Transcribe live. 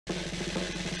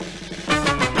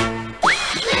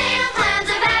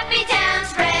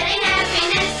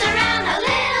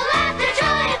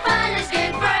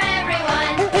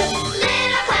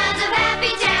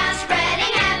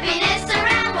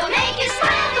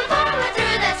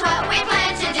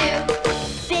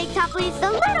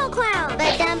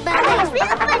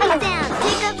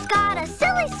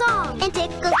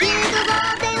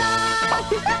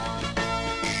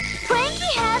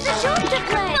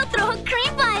play. He'll throw a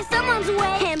cream pie someone's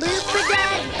way. And Blooper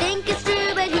doesn't think it's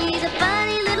true, but he's a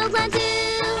funny little clown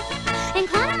too. And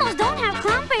clownimals don't have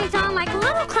clown paint on like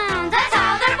little clowns. That's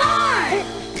how they're born.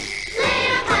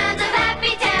 Little clowns of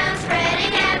Happytown,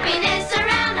 spreading happiness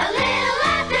around. A little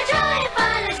laughter, joy, and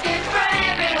fun is good for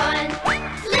everyone.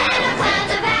 Little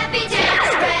clowns of Happytown,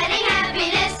 spreading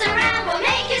happiness around. We'll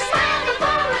make you smile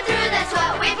before we're through. That's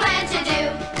what we plan to do.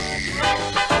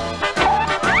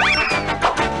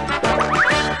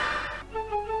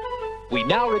 We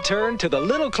now return to the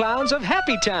little clowns of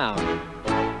Happytown.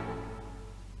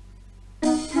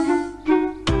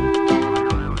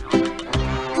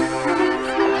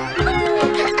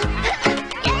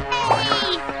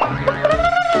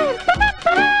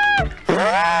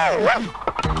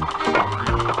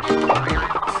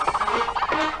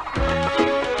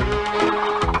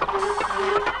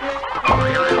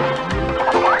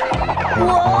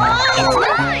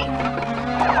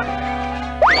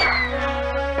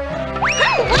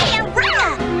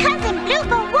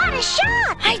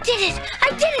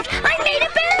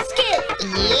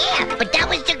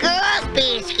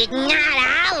 Not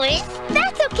ours.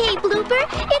 That's okay, Blooper.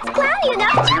 It's cloudy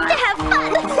enough just to have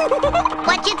fun.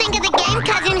 What'd you think of the game,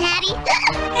 Cousin Hattie?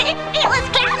 It was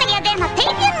clownier than a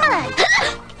pig in mud.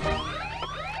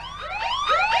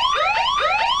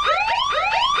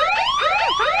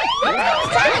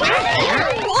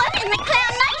 What in the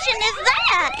Clown Nation is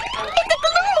that? It's a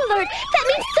gloom alert. That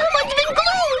means someone's been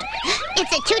gloomed.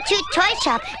 It's a choo-choo toy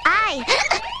shop.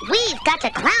 We've got to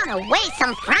clown away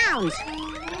some frowns.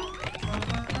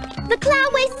 The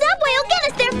Clownway subway will get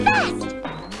us there fast!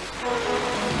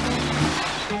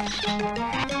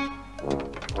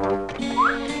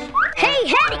 Hey,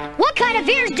 Hattie! What kind of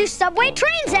ears do subway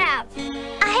trains have?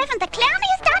 I haven't the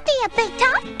clowniest idea, Big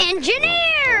Top.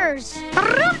 Engineers!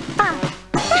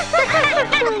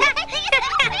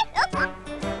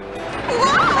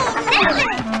 Whoa, Nelly!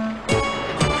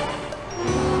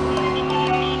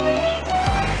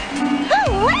 Oh,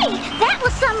 wait! That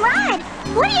was some ride!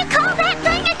 What do you call that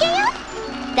thing again?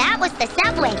 That was the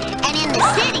subway, and in the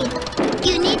city,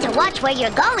 you need to watch where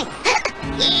you're going.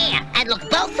 Yeah, and look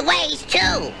both ways,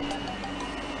 too.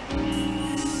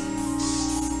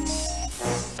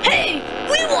 Hey,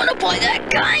 we want to play that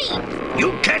game!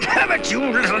 You can't have it, you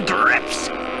little drips!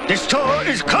 This store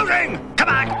is closing! Come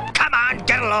on,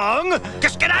 get along!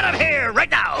 Just get out of here right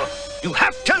now! You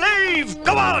have to leave!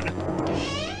 Go on!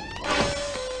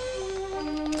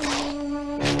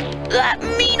 That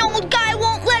mean old guy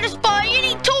won't let us buy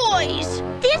any toys!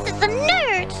 This is the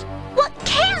nerds! What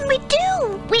can we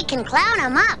do? We can clown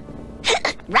them up.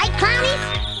 Right, Clownies?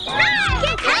 Right!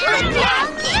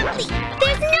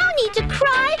 There's no need to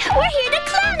cry! We're here to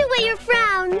clown away your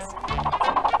frowns!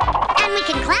 And we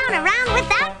can clown around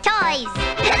without toys.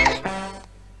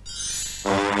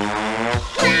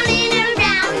 Clowning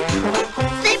around,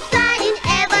 slip slide in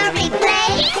every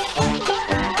place.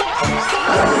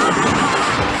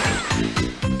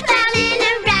 Clowning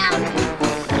around,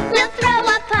 we'll throw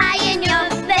a pie in your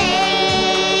face.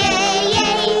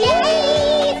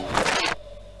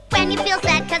 When you feel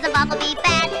sad 'cause a bumblebee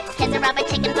bad, here's a rubber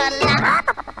chicken for luck.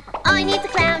 All you need's a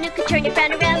clown who can turn your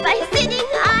frown around by sitting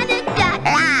on a duck.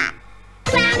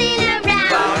 Clowning around,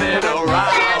 Clowning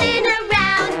around. clowning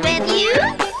around with you.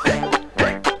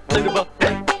 Ladybug.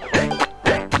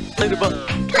 Ladybug.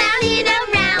 Clowning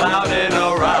around, Clowning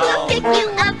we'll around. pick you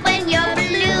up when you're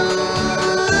blue.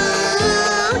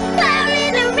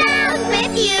 Clowning around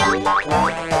with you.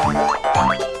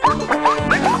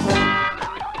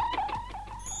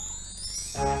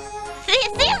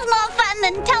 This is more fun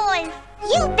than toys.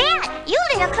 You bet. You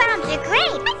little clowns are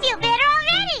great. I feel better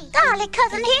already. Golly,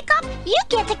 Cousin Hiccup, you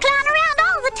get to clown around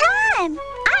all the time.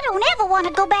 I don't ever want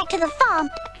to go back to the farm.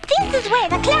 This is where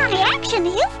the clowny action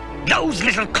is. Those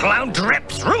little clown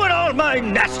drips ruin all my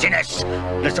nastiness!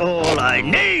 That's all I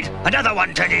need! Another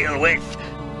one to deal with!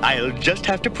 I'll just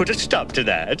have to put a stop to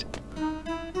that.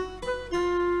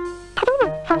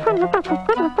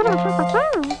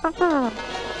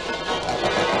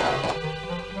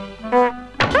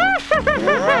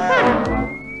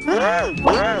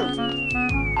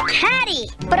 Hattie,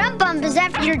 but I'm bummed as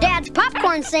after your dad's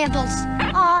popcorn samples.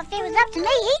 Oh, if it was up to me,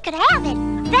 he could have it.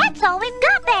 That's all we've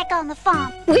got back on the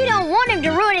farm. We don't want him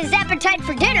to ruin his appetite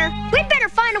for dinner. We'd better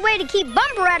find a way to keep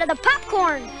Bumper out of the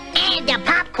popcorn. And the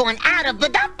popcorn out of the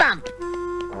dump bump.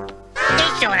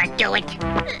 This ought to do it.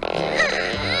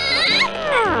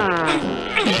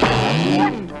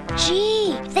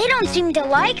 Gee, they don't seem to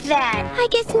like that. I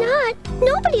guess not.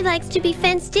 Nobody likes to be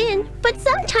fenced in, but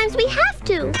sometimes we have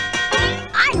to.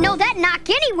 I know that knock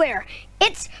anywhere.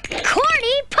 It's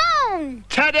Corny Pone.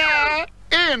 Ta-da!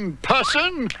 in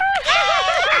person.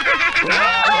 Are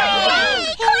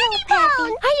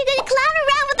you gonna clown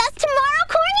around with us tomorrow,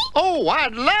 Corny? Oh,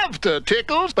 I'd love to,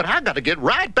 Tickles, but I gotta get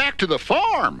right back to the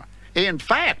farm. In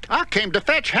fact, I came to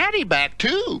fetch Hattie back,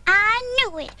 too. I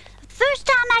knew it. First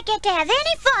time I get to have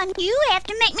any fun, you have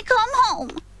to make me come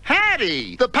home.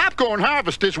 Hattie, the popcorn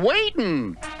harvest is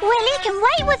waiting. Well, it can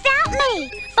wait without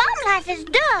me. Farm life is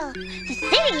dull. The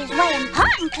city is where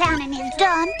important clowning is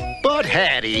done. But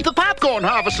Hattie, the popcorn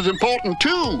harvest is important,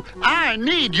 too. I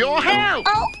need your help.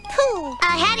 Oh, pooh.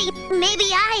 Hattie, maybe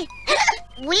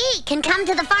we can come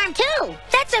to the farm too.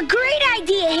 That's a great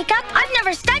idea, Hiccup. I've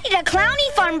never studied a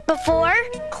clowny farm before.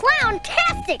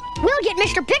 Clown-tastic. We'll get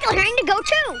Mr. Pickleherring to go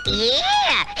too.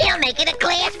 Yeah, he'll make it a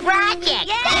class project.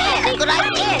 Yeah, good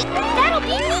idea. That'll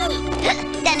be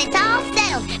neat. Then it's all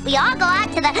settled. We all go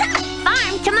out to the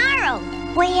farm tomorrow.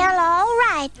 Well, all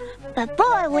right. But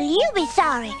boy, will you be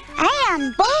sorry.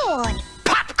 And bored.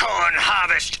 Popcorn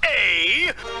harvest,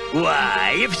 eh?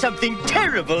 Why, if something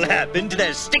terrible happened to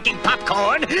the stinking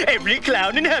popcorn, every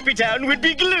clown in Happytown would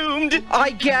be gloomed.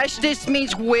 I guess this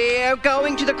means we're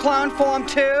going to the clown farm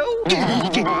too?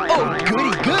 Oh,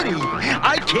 goody, goody.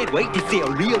 I can't wait to see a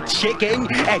real chicken,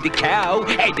 and a cow,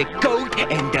 and a goat,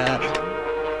 and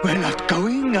We're not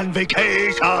going on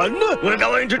vacation. We're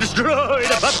going to destroy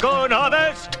the popcorn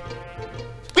harvest.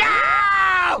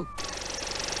 No!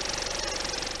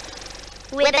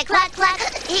 With a cluck cluck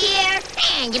here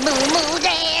and a moo moo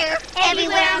there.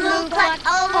 Everywhere a moo cluck,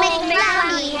 old Mick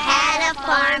Clowny had a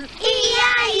farm.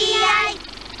 E-I-E-I.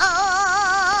 Oh.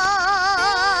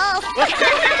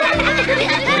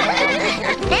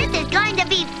 This is going to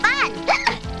be fun.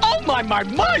 Oh,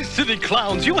 my, city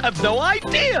clowns, you have no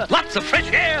idea. Lots of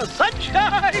fresh air,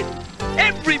 sunshine.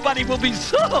 Everybody will be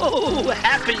so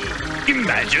happy.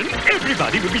 Imagine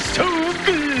everybody would be so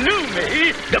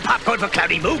gloomy. No popcorn for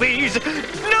clowny movies.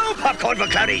 No popcorn for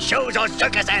clowny shows or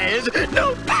circuses.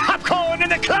 No popcorn in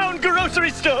the clown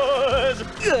grocery stores.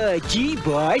 gee,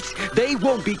 boss, they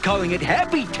won't be calling it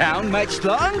Happytown much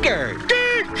longer.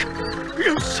 Dick!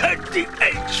 You said the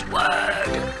H word.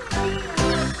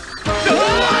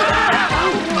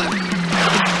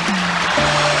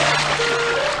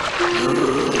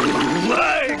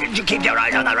 Why did you keep your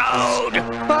eyes on the road?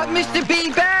 But Mr.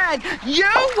 B-Bad, you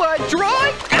were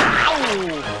drunk!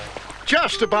 Ow!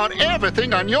 Just about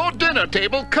everything on your dinner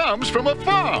table comes from a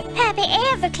farm. Happy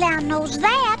every clown knows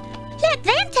that. Let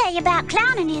them tell you about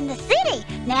clowning in the city.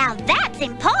 Now that's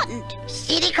important.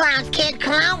 City clowns can't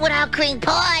clown without cream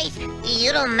pies.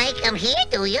 You don't make them here,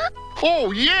 do you?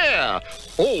 Oh, yeah.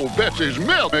 Old Betsy's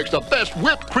milk makes the best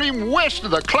whipped cream west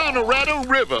of the Clownarado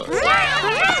River.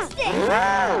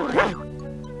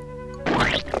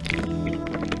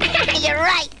 You're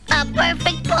right. A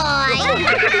perfect pie.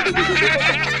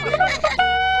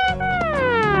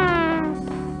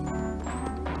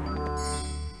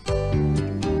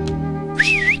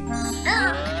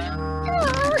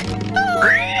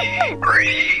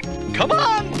 Come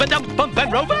on, Badump Bump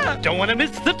and Rover. Don't want to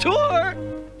miss the tour.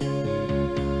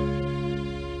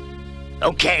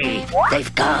 Okay,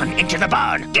 they've gone into the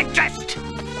barn. Get dressed.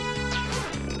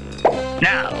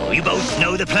 Now, you both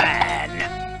know the plan.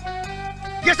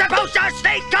 You're supposed to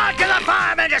sneak onto the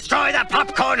farm and destroy the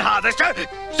popcorn harvester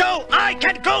so I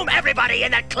can groom everybody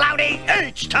in that clowny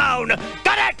H-Town.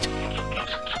 Got it?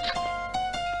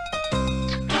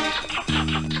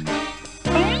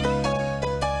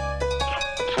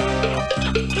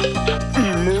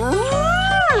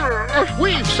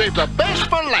 We've saved the best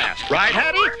for last, right,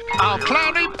 Hattie? Our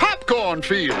clowny popcorn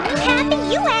field. Happy,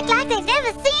 you act like they've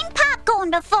never seen popcorn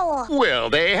before. Well,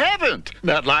 they haven't.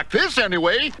 Not like this,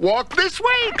 anyway. Walk this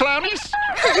way, clownies.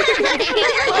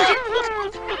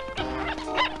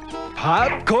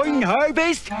 Popcorn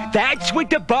harvest? That's what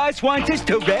the boss wants us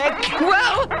to wreck?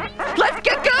 Well, let's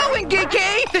get going,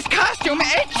 Geeky. This costume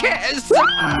itches.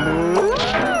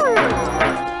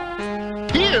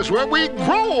 Here's where we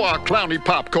grow our clowny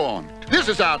popcorn. This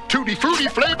is our Tutti Frutti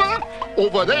flavor.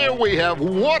 Over there we have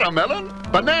watermelon,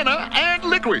 banana, and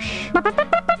licorice.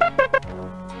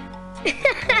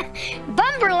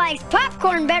 Bumper likes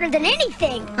popcorn better than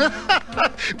anything.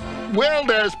 Well,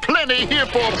 there's plenty here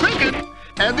for picking.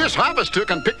 And this harvester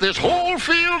can pick this whole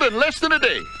field in less than a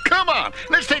day. Come on,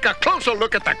 let's take a closer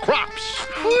look at the crops.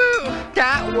 Whew,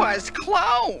 that was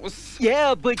close.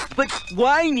 Yeah, but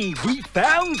Whiny, we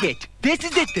found it. This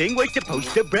is the thing we're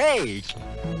supposed to break.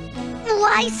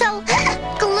 Why so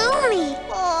gloomy?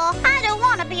 Oh, I don't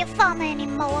want to be a farmer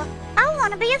anymore. I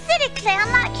want to be a city clown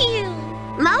like you.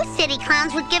 Most city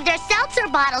clowns would give their seltzer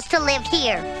bottles to live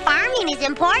here. Farming is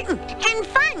important and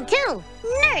fun, too.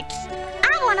 Nerds,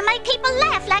 I want to make people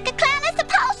laugh like a clown is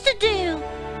supposed to do.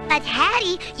 But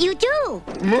Hattie, you do. Oh,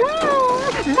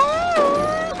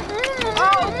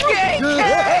 KK!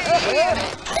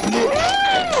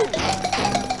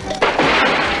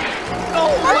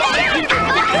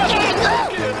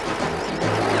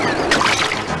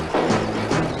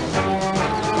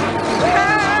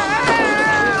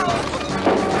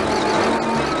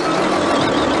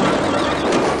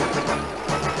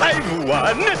 I've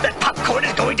won! That popcorn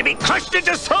is going to be crushed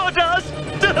into sawdust!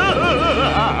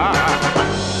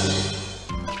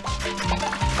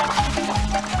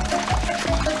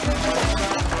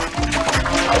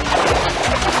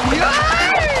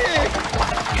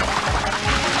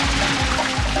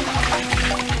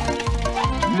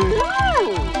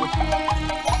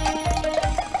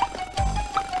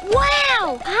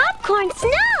 Wow! Popcorn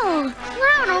snow!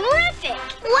 Clownerific!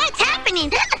 What's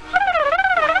happening?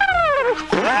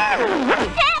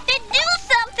 Have to do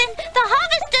something. The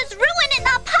harvester's ruining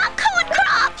our popcorn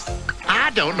crops.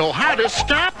 I don't know how to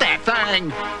stop that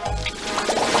thing.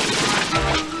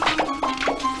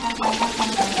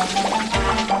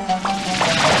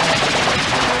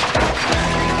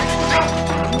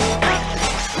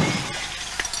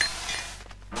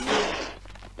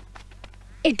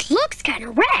 It looks kind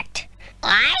of wrecked.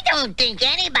 I don't think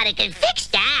anybody can fix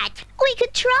that. We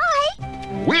could try.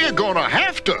 We're gonna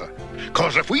have to.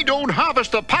 Cause if we don't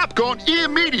harvest the popcorn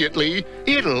immediately,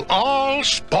 it'll all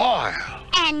spoil.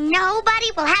 And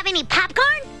nobody will have any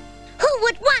popcorn? Who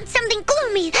would want something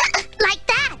gloomy like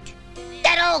that?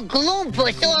 That old gloom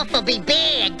puss awful be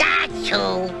bad, that's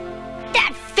who.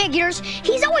 That figures.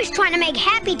 He's always trying to make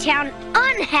Happytown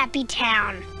unhappy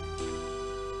town.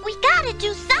 We gotta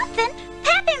do something.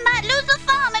 Pappy might lose the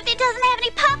farm if he doesn't have any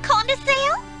popcorn to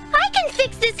sell. I can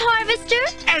fix this harvester.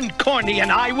 And Corny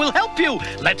and I will help you.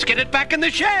 Let's get it back in the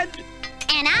shed.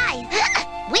 And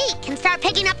we can start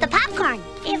picking up the popcorn.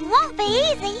 It won't be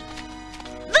easy.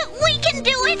 But we can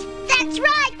do it. That's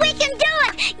right, we can do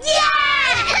it.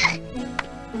 Yeah!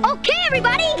 Okay,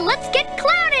 everybody, let's get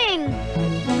clowning.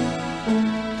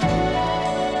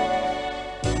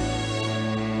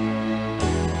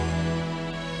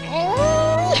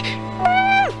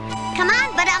 Come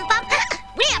on, Ba-dum-Bum.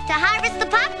 We have to harvest the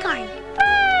popcorn.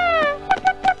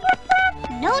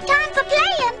 No time for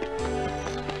playing.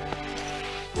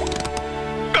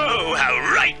 Oh, how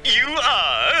right you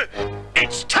are!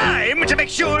 It's time to make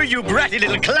sure you bratty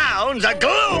little clowns are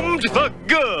gloomed for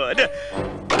good.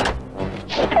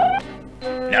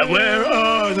 Now where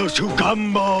are those two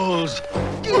gumballs?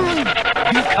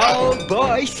 You called,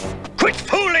 boys? Quit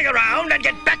fooling around and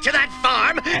get back to that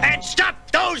farm and stop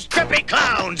those trippy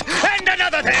clowns! And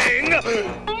another thing!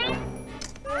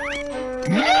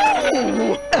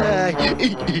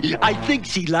 I think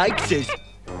she likes us.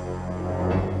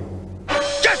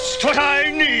 Just what I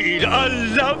need! A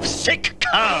lovesick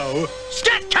cow!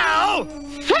 Scat cow!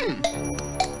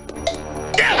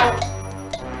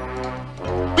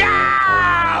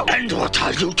 Yeah! And what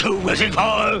are you two waiting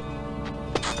for?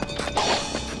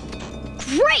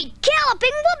 Great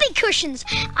galloping whoopee cushions.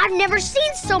 I've never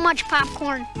seen so much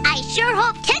popcorn. I sure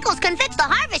hope Tickles can fix the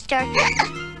harvester.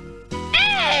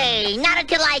 Hey, not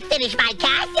until I finish my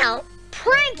castle.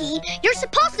 Pranky, you're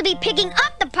supposed to be picking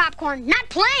up the popcorn, not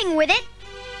playing with it.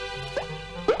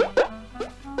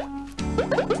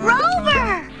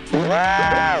 Rover!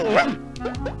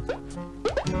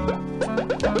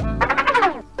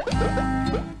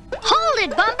 Hold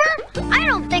it, Bumper. I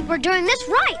don't think we're doing this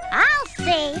right. I'll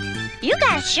see. You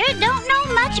guys sure don't know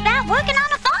much about working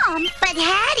on a farm. But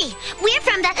Hattie, we're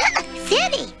from the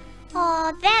city.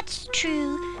 Oh, that's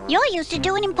true. You're used to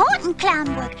doing important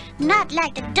clown work, not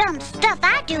like the dumb stuff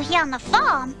I do here on the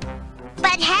farm.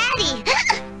 But Hattie,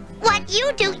 what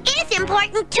you do is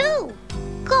important too.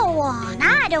 Go on,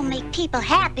 I don't make people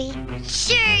happy.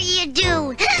 Sure you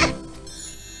do.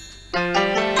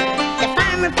 The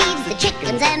farmer feeds the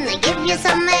chickens and they give you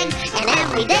some eggs. And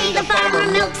every day the farmer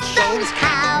milks those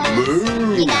cows.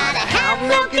 You gotta have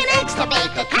milk and eggs to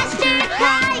make a custard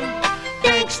pie.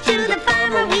 Thanks to the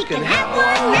farmer we can have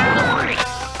one now.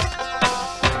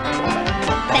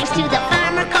 Thanks to the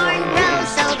farmer corn grows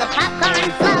so the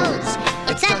popcorn flows.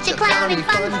 It's such a clowny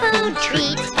fun food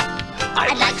treat.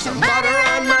 I'd like some butter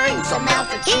on mine so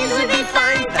melted cheese would be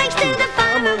fine. Thanks to the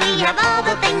farmer we have all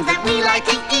the things that we like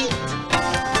to eat.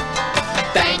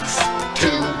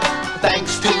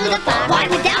 Thanks to the farmer. Why,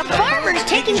 without farmers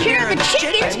taking care of the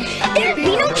chickens, there'd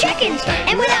be no chickens.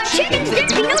 And without chickens, there'd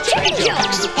be no chicken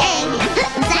jokes.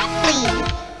 Exactly.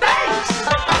 Thanks.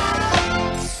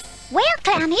 Well,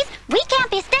 clownies, we can't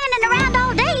be standing around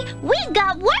all day. We've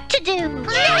got work to do.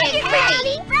 Right,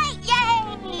 Right,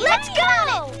 yay. Let's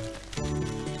go.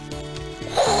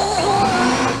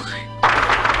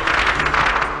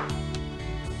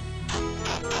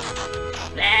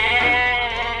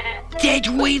 Did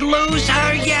we lose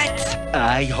her yet?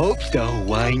 I hope so,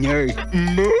 Whiner.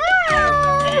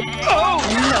 Oh,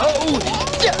 no!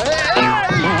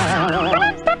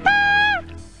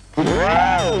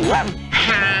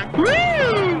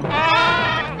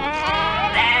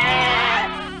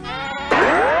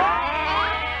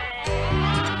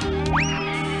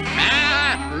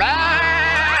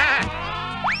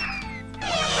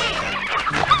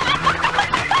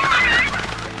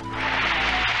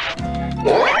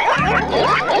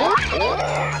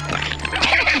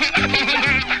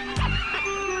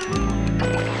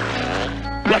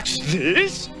 What's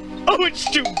this? Oh, it's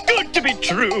too good to be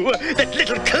true. That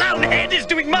little clown head is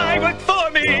doing my work for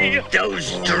me.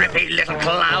 Those drippy little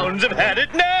clowns have had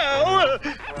it now.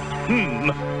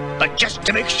 But just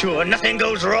to make sure nothing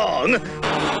goes wrong,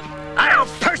 I'll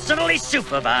personally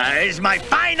supervise my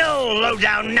final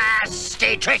lowdown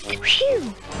nasty trick.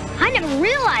 Phew! I never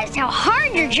realized how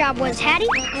hard your job was, Hattie.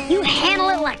 You handle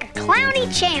it like a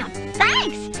clowny champ.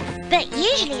 Thanks. But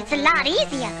usually it's a lot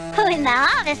easier when the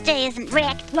harvester isn't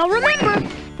wrecked. Well, remember,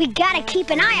 we gotta keep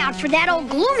an eye out for that old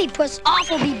gloomy puss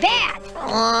awful be bad.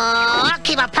 Oh, I'll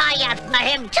keep a eye out for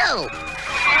him, too.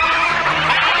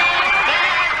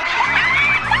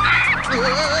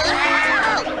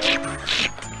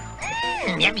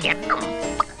 Yum, yum.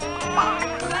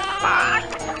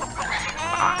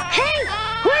 Hey,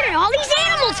 where did all these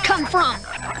animals come from?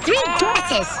 3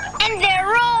 guesses. And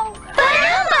they're all...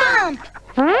 Ba-dum-bum.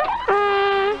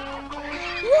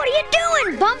 What are you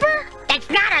doing, Bumper? That's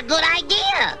not a good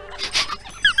idea.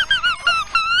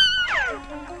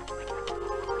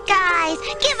 Guys,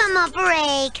 give him a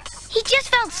break. He just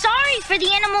felt sorry for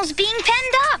the animals being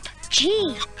penned up.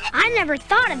 Gee, I never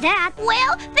thought of that.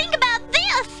 Well, think about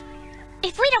this.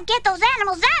 If we don't get those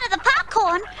animals out of the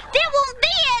popcorn, there won't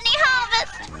be any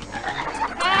harvest.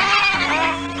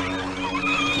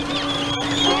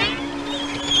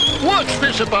 What's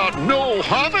this about no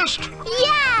harvest?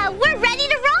 Yeah, we're ready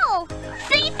to roll.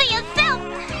 See for yourself.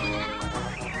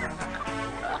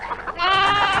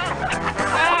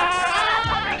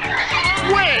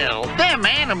 Well, them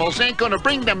animals ain't gonna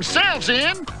bring themselves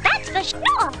in. That's for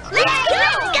sure. Let's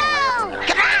go.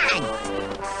 Come on.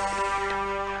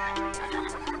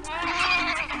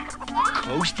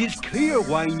 Coast is clear,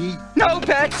 Whiny. No,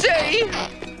 Patsy!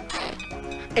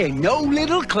 And no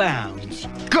little clowns.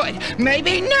 Good.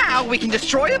 Maybe now we can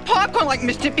destroy the popcorn like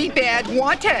Mr. B. Bad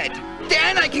wanted.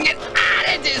 Then I can get out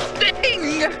of this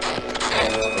thing!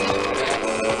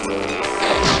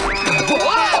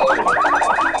 Whoa!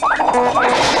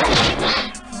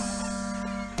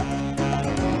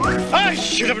 I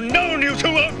should have known you two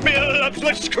oatmeal lumps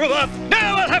would screw up.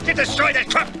 Now I'll have to destroy this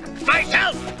crop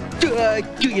myself.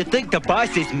 Do you think the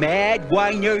boss is mad,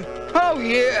 Whiner? Oh,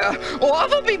 yeah.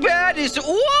 Awful Be Bad is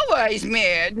always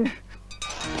mad.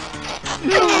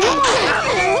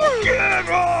 Get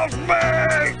off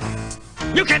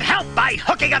me! You can help by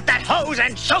hooking up that hose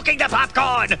and soaking the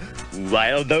popcorn.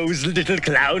 While those little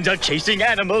clowns are chasing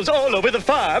animals all over the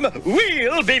farm,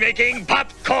 we'll be making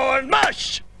popcorn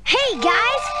mush. Hey,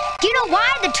 guys, do you know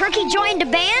why the turkey joined a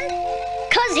band?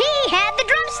 'Cause he had the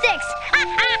drumsticks.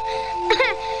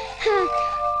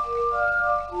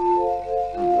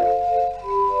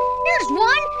 Here's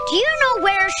one. Do you know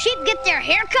where sheep get their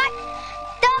hair cut?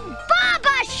 The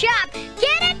Baba Shop.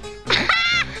 Get it?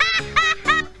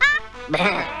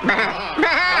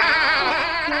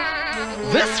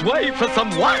 This way for some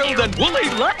wild and woolly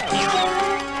lambs.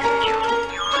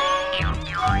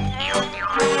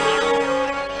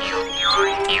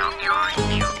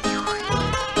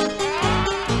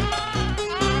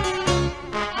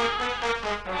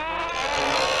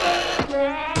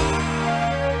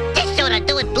 This ought to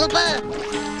do it, Blooper.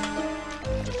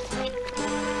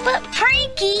 But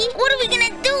Pranky, what are we gonna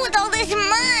do with all this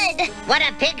mud? What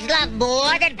do pigs love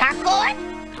more than popcorn?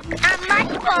 A mud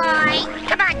boy.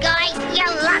 Come on, guys.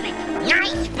 You'll love it.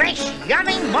 Nice, fresh,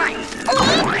 yummy mud.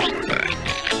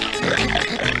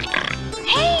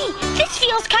 Hey, this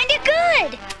feels kind of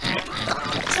good.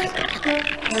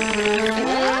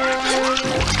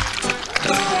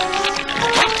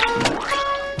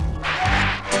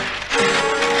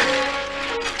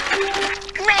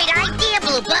 Great idea,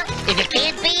 Blooper. If you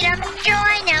can't beat 'em,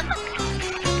 join 'em.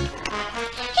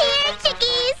 Here,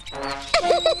 chickies.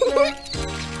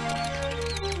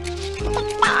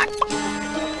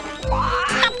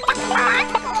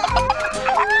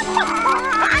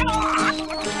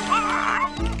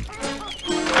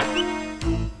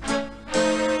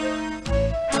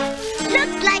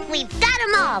 Looks like we've got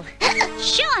 'em all.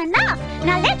 Sure enough.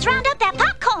 Now let's round up that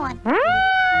popcorn.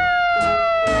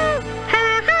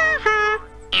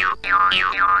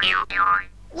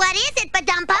 What is it,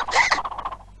 Badumpa?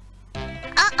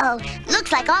 Uh-oh.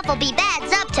 Looks like Awfulby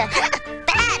Bad's up to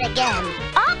bad again.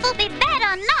 Awfulby Bad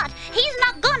or not, he's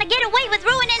not gonna get away with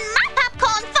ruining my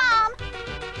popcorn farm.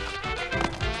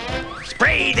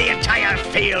 Spray the entire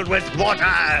field with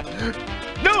water.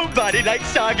 Nobody likes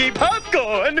soggy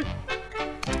popcorn.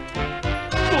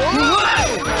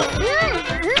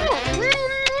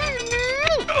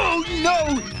 Oh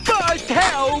no! Fast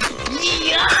help!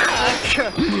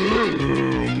 Yuck!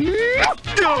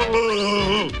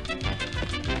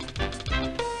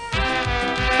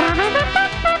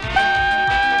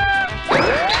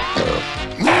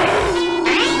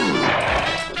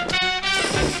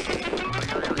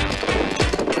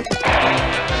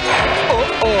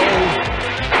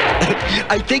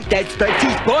 I think that's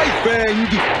Betsy's boyfriend.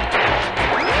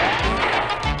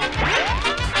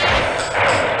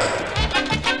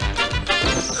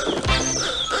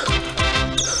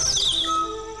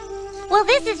 Well,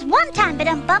 this is one time,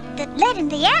 Bidum-Bump, that letting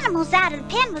the animals out of the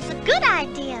pen was a good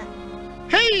idea.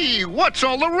 Hey, what's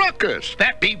all the ruckus?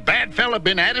 That big bad fella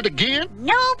been at it again?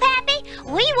 No, Pappy,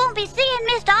 we won't be seeing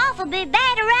Mr. Awfulby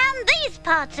Bad around these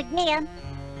parts again.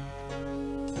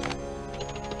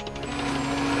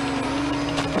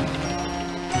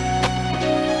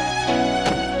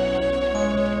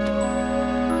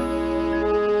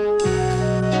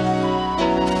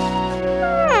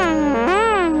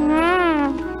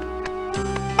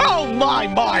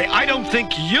 My, I don't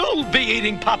think you'll be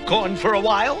eating popcorn for a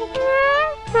while.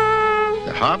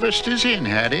 The harvest is in,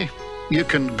 Hattie. You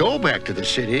can go back to the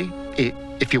city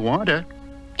if you want to.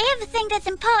 Everything that's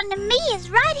important to me is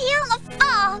right here on the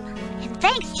farm. And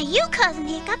thanks to you, Cousin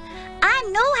Hiccup, I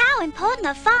know how important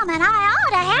the farm and I are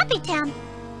to Happytown.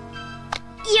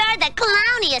 You're the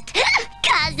clowniest,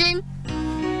 cousin.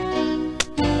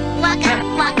 Waka,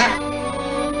 waka.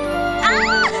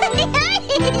 Oh!